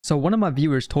So one of my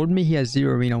viewers told me he has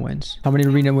 0 arena wins. How many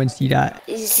arena wins do you got?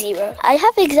 0. I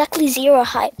have exactly 0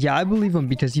 hype. Yeah, I believe him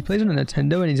because he plays on a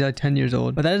Nintendo and he's like 10 years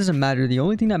old. But that doesn't matter. The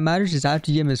only thing that matters is after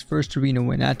you give him his first arena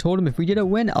win. And I told him if we get a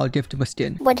win, I'll gift him a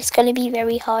skin. But it's gonna be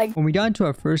very hard. When we got into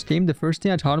our first game, the first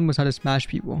thing I taught him was how to smash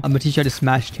people. I'm gonna teach you how to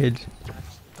smash kids.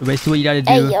 So basically what you gotta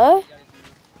do...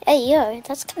 Hey yo,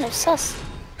 that's kind of sus.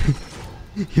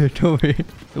 Yo, don't worry.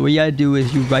 So what you gotta do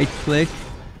is you right click.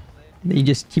 And then you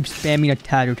just keep spamming a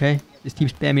tab, okay? Just keep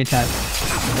spamming a tab.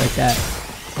 Like that.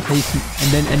 Okay,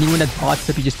 and then anyone that pops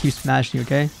up, you just keep smashing,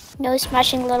 okay? No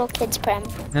smashing little kids, Prem.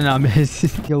 No, man.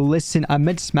 Yo, listen, I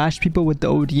meant smash people with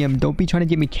the ODM. Don't be trying to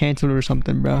get me canceled or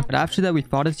something, bro. But after that, we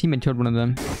fought a team and killed one of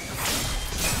them.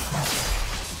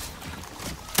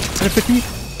 150?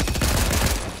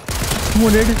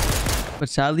 200? But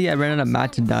sadly, I ran out of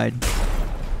mats and died.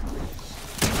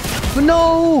 But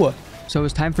no! So it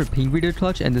was time for Ping to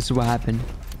clutch, and this is what happened.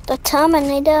 The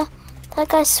Terminator, that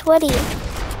guy's sweaty.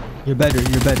 You're better.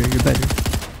 You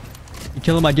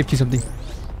kill him, I gift you something.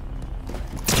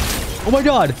 Oh my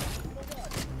god!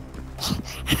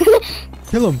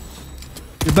 Kill him.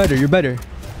 You're better.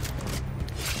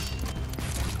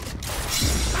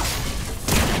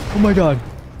 Oh my god.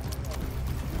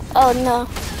 Oh no.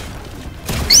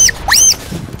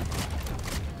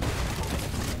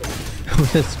 Oh,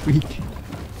 that's sweet.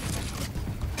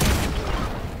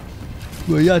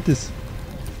 We got this.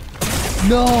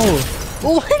 No!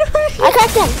 Oh my god! I got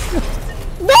them!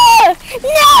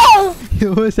 No!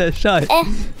 What was that shot?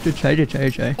 Good try.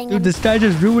 Dude, this guy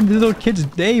just ruined the little kid's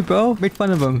day, bro. Make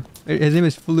fun of him. His name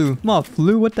is Flu. Come on,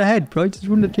 Flu, what the heck, bro? He just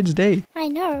ruined the kid's day. I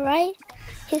know, right?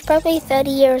 He's probably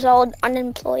 30 years old,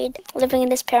 unemployed, living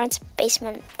in his parents'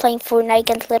 basement, playing Fortnite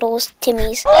against little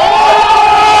Timmies.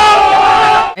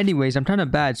 Anyways, I'm kind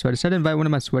of bad, so I decided to invite one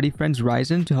of my sweaty friends,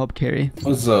 Ryzen, to help carry.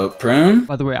 What's up, Prem?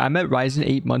 By the way, I met Ryzen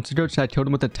 8 months ago, so I killed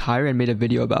him with a tire and made a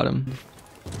video about him.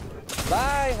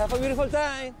 Bye, have a beautiful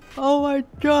time. Oh my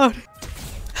god.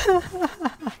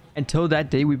 Until that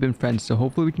day, we've been friends, so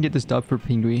hopefully we can get this dub for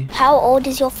Pingui. How old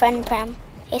is your friend, Prem?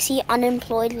 Is he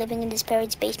unemployed, living in his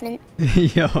parents' basement?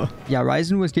 Yo. Yeah,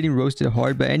 Ryzen was getting roasted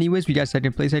hard, but anyways, we got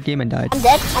second place that game and died. I'm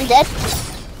dead.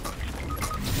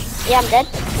 Yeah, I'm dead.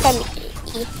 Prem,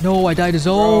 no, I died his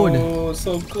own. Oh,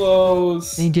 so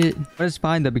close. Dang it. But it's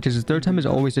fine though, because the third time is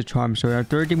always a charm. So in our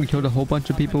third game, we killed a whole bunch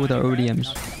of people with our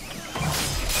ODMs.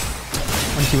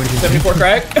 74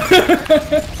 crack?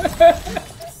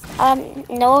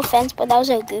 no offense, but that was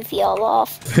a goofy all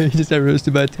off. He just got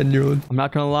roasted by a 10-year-old. I'm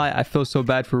not gonna lie, I feel so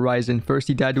bad for Ryzen. First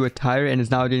he died to a tire and is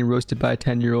now getting roasted by a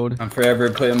 10-year-old. I'm forever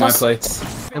putting my plates.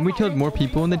 And we killed more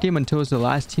people in the game until it was the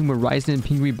last team where Ryzen and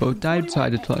Pingui both died, so I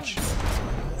had to clutch.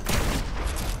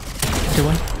 Okay,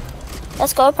 one.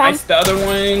 Let's go, Prem. The other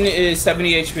one is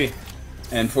 70 HP.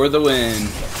 And for the win,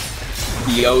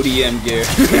 the ODM gear.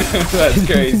 That's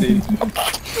crazy.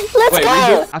 Let's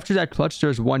go! After that clutch, there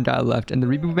was one guy left, and the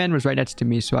reboot man was right next to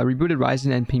me, so I rebooted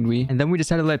Ryzen and Pingui, and then we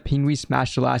decided to let Pingui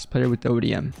smash the last player with the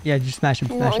ODM. Yeah, just smash him,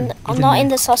 smash him. I'm not in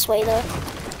the sus way, though.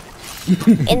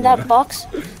 In that box.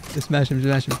 Just smash him.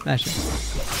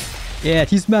 Yeah,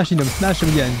 he's smashing him. Smash him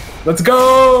again. Let's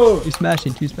go! Keep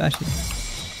smashing.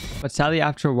 But sadly,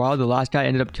 after a while, the last guy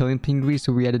ended up killing Pingui,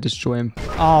 so we had to destroy him.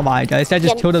 Oh my god, this guy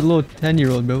just killed a little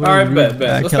 10-year-old, bro. Alright, bet.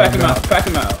 Let's back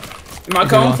him out. Am I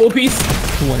calling full piece?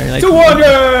 200! 200!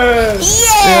 Yeah!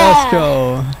 Let's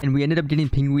go! And we ended up getting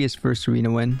Pingui his first arena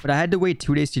win. But I had to wait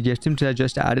 2 days to gift him because I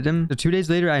just added him. So 2 days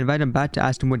later, I invited him back to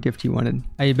ask him what gift he wanted.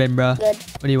 How you been, bro? Good.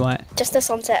 What do you want? Just a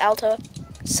Sunset Alto.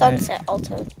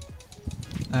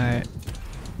 Alright.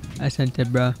 I sent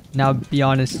it, bro. Now, be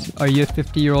honest. Are you a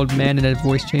 50-year-old man and a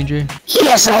voice changer?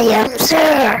 Yes, I am,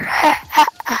 sir.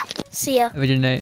 See ya. Have a good night.